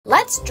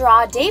Let's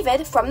draw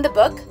David from the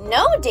book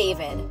Know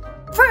David.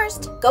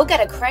 First, go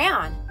get a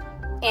crayon,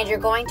 and you're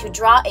going to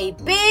draw a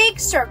big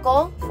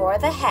circle for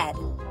the head.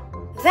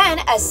 Then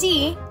a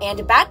C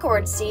and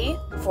backward C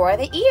for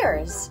the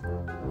ears.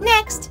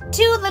 Next,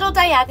 2 little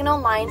diagonal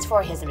lines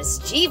for his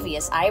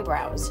mischievous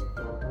eyebrows.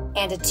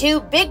 And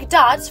 2 big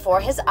dots for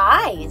his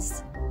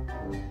eyes.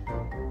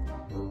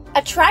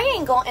 A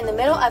triangle in the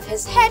middle of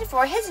his head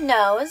for his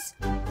nose.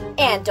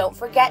 And don't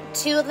forget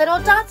 2 little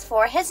dots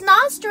for his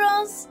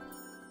nostrils.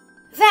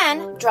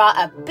 Then draw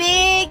a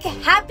big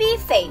happy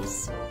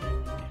face.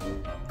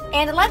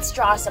 And let's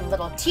draw some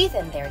little teeth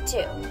in there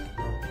too.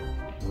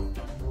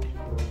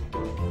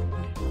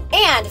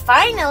 And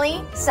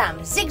finally,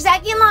 some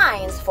zigzaggy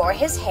lines for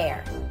his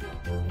hair.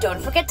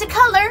 Don't forget to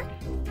color,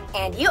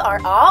 and you are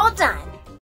all done.